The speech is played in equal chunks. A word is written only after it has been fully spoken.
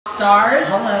stars.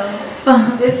 Hello.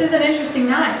 This is an interesting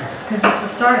night because it's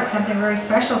the start of something very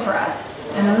special for us.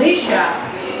 And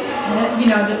Alicia, you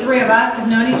know, the three of us have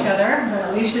known each other,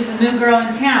 but Alicia's a new girl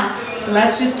in town. So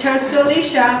let's just toast to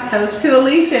Alicia. Toast to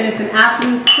Alicia, and it's an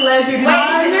absolute pleasure to meet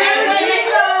you.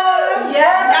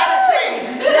 Yes.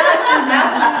 Yes, an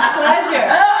absolute pleasure.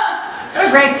 What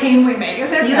a great team we make,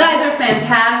 isn't it? You guys are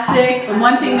fantastic. And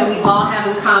one thing that we all have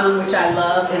in common, which I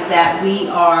love, is that we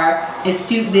are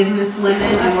astute business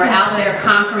women and we're out there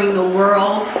conquering the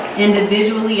world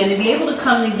individually, and to be able to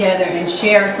come together and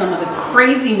share some of the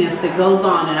craziness that goes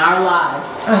on in our lives.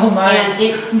 Oh my. And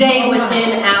it stay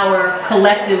within our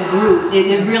collective group. It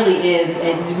really is.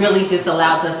 It really just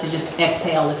allows us to just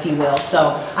exhale, if you will.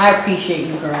 So I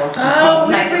appreciate you girls. Oh,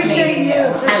 we Nice appreciate meeting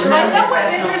you. I know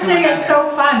what's interesting is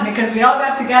so fun because we all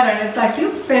got together and it's like you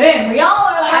fit in. We all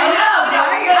are like, I know.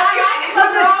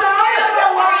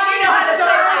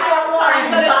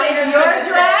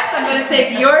 I'm going to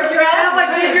take your dress. I'm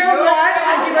like, thank you very much.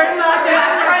 Thank you very much.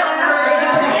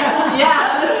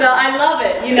 Yeah, so I love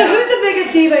it. You So know. who's the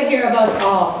biggest diva here of us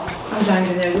all? I'm dying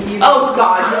to know. Oh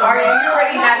God, Aria, you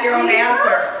already have your own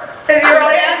answer.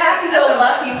 I'm so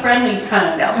lucky, friendly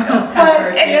kind of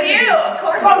person. It's you, of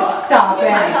course. Oh, stop it.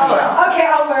 Okay,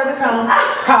 I'll wear the crown.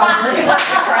 Probably.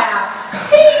 Crap.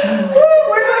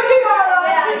 We're going to tomorrow.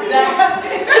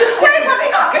 Wait, let me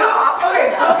knock it off.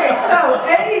 Okay, so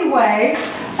anyway,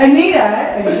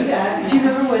 Anita, do you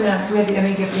remember when we had the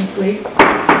Emmy gifting suite?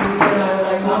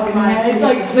 It's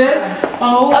like this.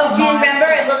 Oh, do you remember?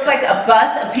 It looked like a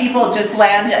bus of people just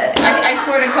landed. I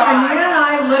swear to God. Anita and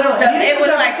I literally. It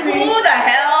was like, who the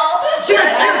hell?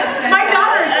 My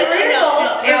daughter is 3 years old.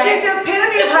 She's the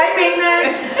epitome of high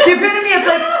maintenance. The epitome of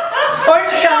like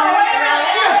orange county.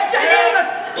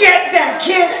 Get that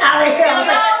kid out of here. I'm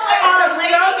a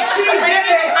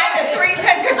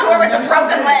 310 couture with a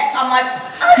broken leg. I'm like,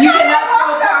 You cannot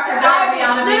throw Dr. Darby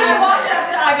on a Then I walked up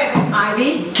to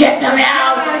Ivy. get them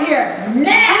out. Out of here.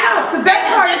 Now. The best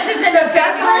part is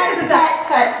that.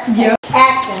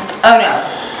 Action. Oh no.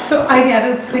 So I have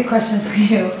a big question for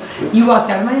you. You walked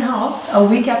out of my house a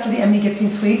week after the Emmy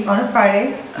Gifting Suite on a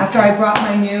Friday, after I brought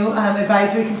my new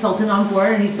advisory consultant on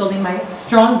board, and he's building my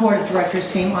strong board of directors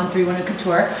team on 310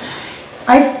 Couture.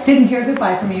 I didn't hear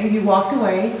goodbye from you. You walked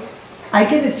away. I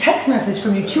get a text message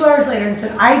from you 2 hours later and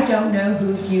said, I don't know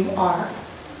who you are.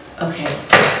 Okay.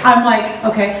 I'm like,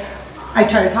 okay. I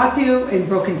try to talk to you in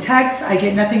broken text. I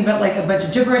get nothing but like a bunch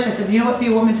of gibberish. I said, you know what, be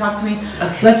a woman, talk to me.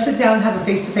 Okay. Let's sit down and have a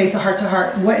face-to-face, a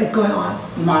heart-to-heart. What is going on?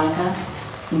 Monica,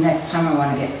 next time I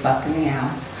want to get fucked in the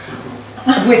ass.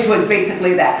 Which was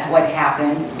basically what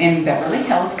happened in Beverly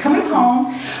Hills. Coming home,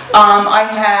 I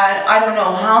had, I don't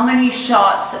know how many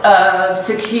shots of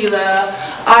tequila.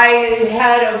 I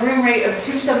had a room rate of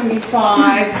 $275.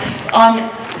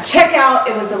 On checkout,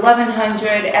 it was $1,100.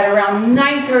 At around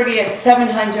 9:30 at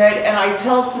 $700, and I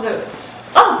tell to the,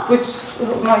 oh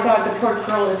my God, the poor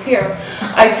girl is here.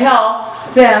 I tell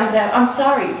them that I'm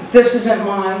sorry, this isn't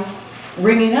my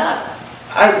ringing up.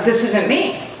 This isn't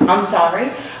me. I'm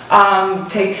sorry.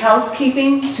 Take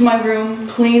housekeeping to my room,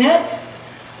 clean it,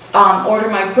 order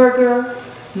my burger,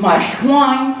 my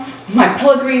wine, my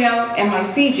Pellegrino, and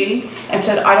my Fiji, and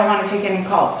said I don't want to take any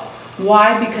calls.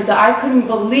 Why? Because I couldn't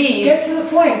believe Get to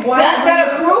the point. Why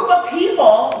that a group of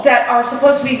people that are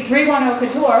supposed to be 310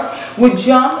 Couture would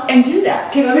jump and do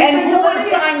that. And who would have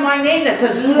signed my name that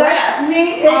says Press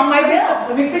on my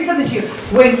bill? Let me say something to you.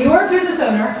 When you're a business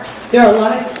owner, there are a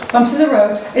lot of bumps in the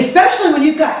road, especially when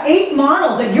you've got 8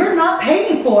 models that you're not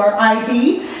paying for,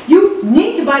 Ivy. You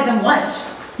need to buy them lunch.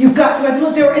 You've got to buy them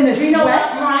lunch. They were in the Do you know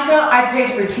what, Monica? I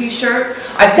paid for T-shirt.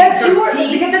 I paid That's for yours,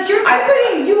 tea. because that's your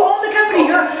company. You own the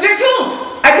company. You're too.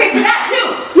 I paid for that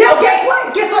too. Yeah, Okay.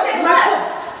 Guess what? It's my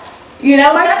fault. You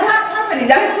know, that's not company.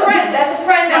 That's a friend. That's a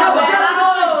friend.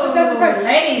 That's a friend.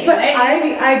 Ladies,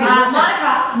 Ivy,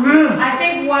 Monica, I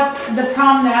think what the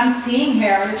problem that I'm seeing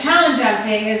here, the challenge I'm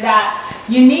seeing, is that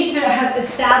you need to have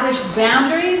established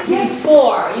boundaries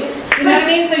before. You know what I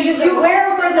mean? So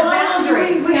where were the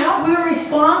boundaries? We were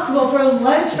responsible for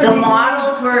lunch. The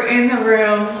models were in the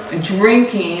room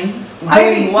drinking,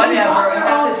 doing whatever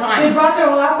half the time. They brought their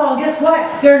own alcohol. Guess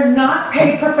what? They're not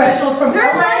paid professionals from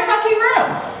They're in my fucking room.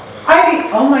 Ivy,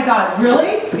 oh my God,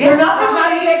 really? Yeah. They're not from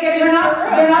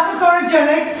they're not from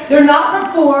Photogenics. They're not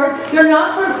from Ford.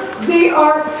 They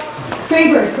are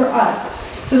favors for us.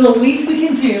 So the least we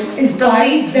can do is buy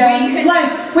them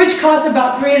lunch, which costs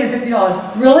about $350.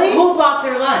 Really? Who bought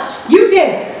their lunch? You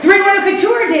did. 310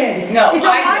 Couture did. No, it's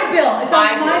on my bill. It's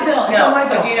on my bill. It's on my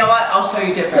bill. But you know what? I'll show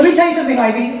you different. Let me tell you something,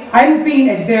 Ivy. I'm being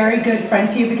a very good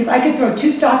friend to you because I could throw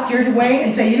 2 stocks yours away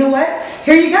and say, you know what?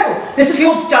 Here you go. This is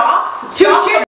 2 stocks? 2 shares.